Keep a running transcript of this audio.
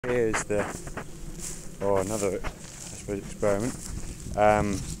Here's another, I suppose, experiment.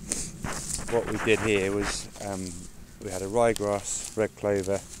 What we did here was we had a ryegrass, red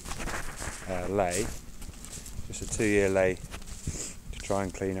clover lay, just a 2-year lay to try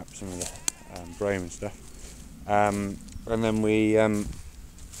and clean up some of the brome and stuff. And then we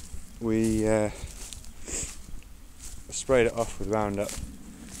sprayed it off with Roundup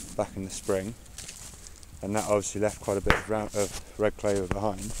back in the spring, and that obviously left quite a bit of red clover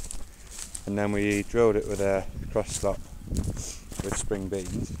behind. And then we drilled it with a cross slot with spring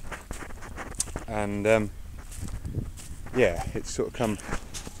beans, and yeah, it's sort of come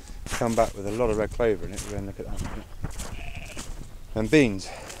back with a lot of red clover in it. We're going to look at that, and beans,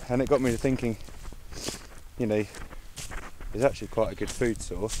 and it got me to thinking, you know, it's actually quite a good food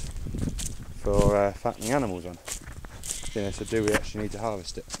source for fattening animals on. You know, so do we actually need to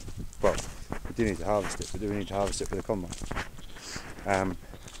harvest it? Well, we do need to harvest it, but do we need to harvest it with a combine?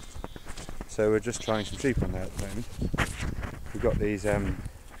 So we're just trying some sheep on there at the moment. We've got these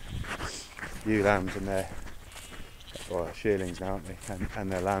ewe lambs, and they're shearlings now, aren't they?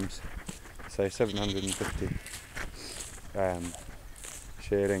 And they're lambs. So 750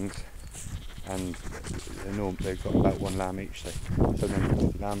 shearlings, and they've got about 1 lamb each, so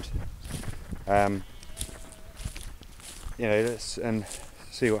 750 lambs. You know, let's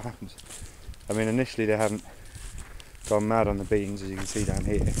see what happens. I mean, initially they haven't gone mad on the beans, as you can see down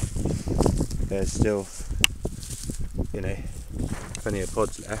here. There's still, you know, plenty of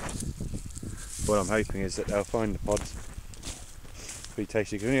pods left. What I'm hoping is that they'll find the pods pretty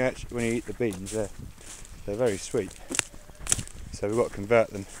tasty, because when you eat the beans, they're very sweet. So we've got to convert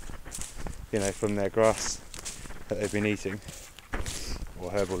them, you know, from their grass that they've been eating,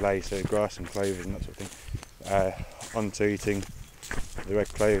 or herbal lay, so grass and clovers and that sort of thing, onto eating the red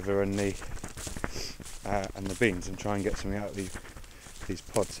clover and the beans, and try and get something out of these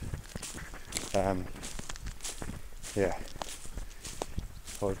pods. Yeah.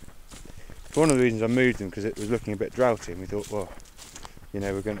 Well, one of the reasons I moved them, because it was looking a bit droughty, and we thought, well, you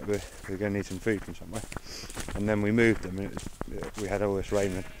know, we're going to need some food from somewhere. And then we moved them, and we had all this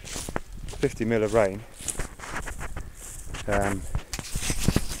rain, 50 mil of rain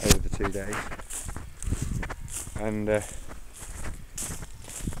over the 2 days, and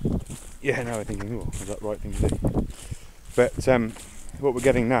yeah, now we're thinking, oh, was that the right thing to do? But what we're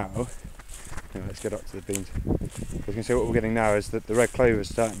getting now, let's get up to the beans. I was going to say, what we're getting now is that the red clover is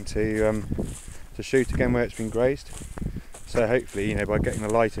starting to shoot again where it's been grazed. So hopefully, you know, by getting the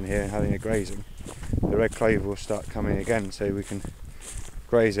light in here and having it grazing, the red clover will start coming again, so we can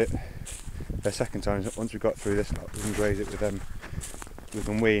graze it a second time. Once we've got through this lot, we can graze it with we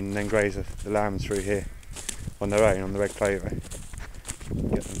can wean and then graze the lambs through here on their own on the red clover.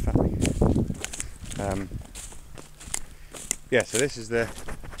 Get them fattening. Yeah, so this is a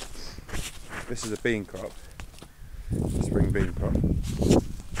bean crop, a spring bean crop,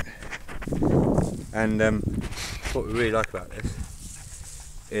 and what we really like about this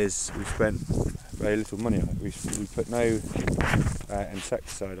is we spent very little money on it. We put no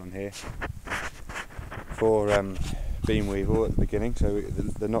insecticide on here for bean weevil at the beginning, so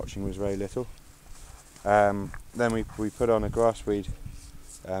the notching was very little. Then we put on a grassweed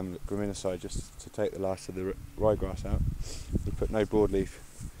graminicide just to take the last of the ryegrass out. We put no broadleaf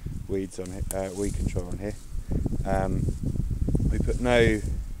weeds on here, weed control on here. We put no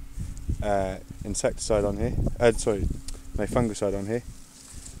insecticide on here. No fungicide on here.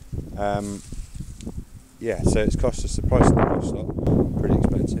 Yeah, so it's cost us the price of the cross lot, pretty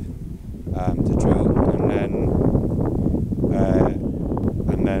expensive to drill, and then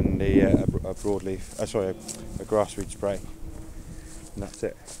a broadleaf, a grassweed spray, and that's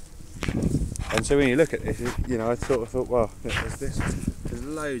it. And so when you look at this, you know, I sort of thought, well, there's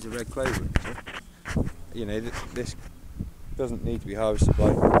loads of red clover. You know, this doesn't need to be harvested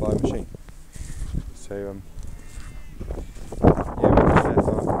by a machine. So yeah, with the share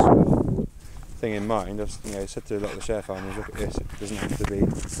farming sort of thing in mind, I said to a lot of the share farmers, look at this. It doesn't have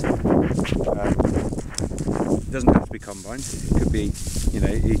to be combined. It could be, you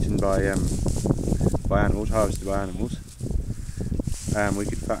know, eaten by animals, harvested by animals. We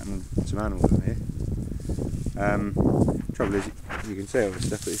could fatten some animals on here. Trouble is, you can say all this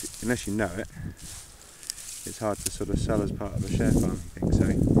stuff, but unless you know it, it's hard to sort of sell as part of a share farming thing. So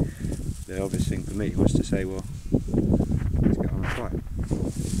the obvious thing for me was to say, well, let's get on and try it.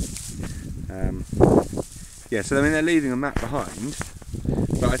 Yeah, so I mean, they're leaving a map behind,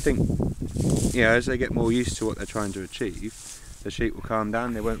 but I think, you know, as they get more used to what they're trying to achieve, the sheep will calm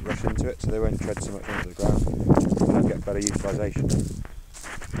down. They won't rush into it, so they won't tread so much into the ground, and they'll get better utilisation.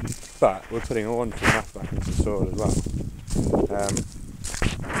 But we're putting a wonderful mass back into the soil as well.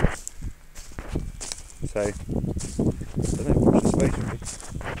 So I don't know, watch the space really.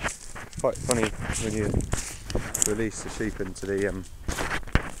 It's quite funny when you release the sheep into the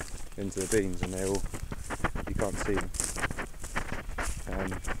beans and you can't see them.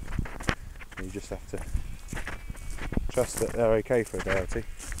 You just have to trust that they're okay for a day or two.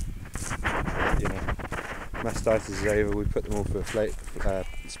 You know, mastitis is over. We put them all through a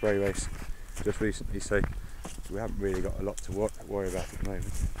spray race just recently, so we haven't really got a lot to worry about at the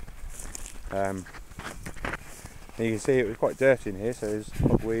moment. And you can see it was quite dirty in here, so there's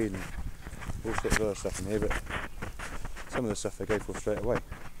hogweed and all sorts of other stuff in here, but some of the stuff they go for straight away.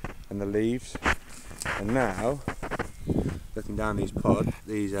 And the leaves. And now, looking down these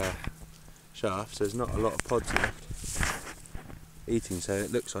shafts, there's not a lot of pods left eating, so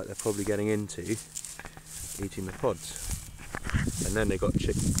it looks like they're probably getting into eating the pods. And then they've got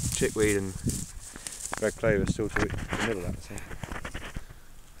chickweed and red clover still to eat in the middle of that.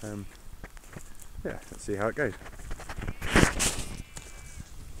 So, yeah, let's see how it goes.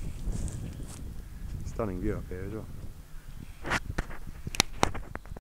 Stunning view up here as well.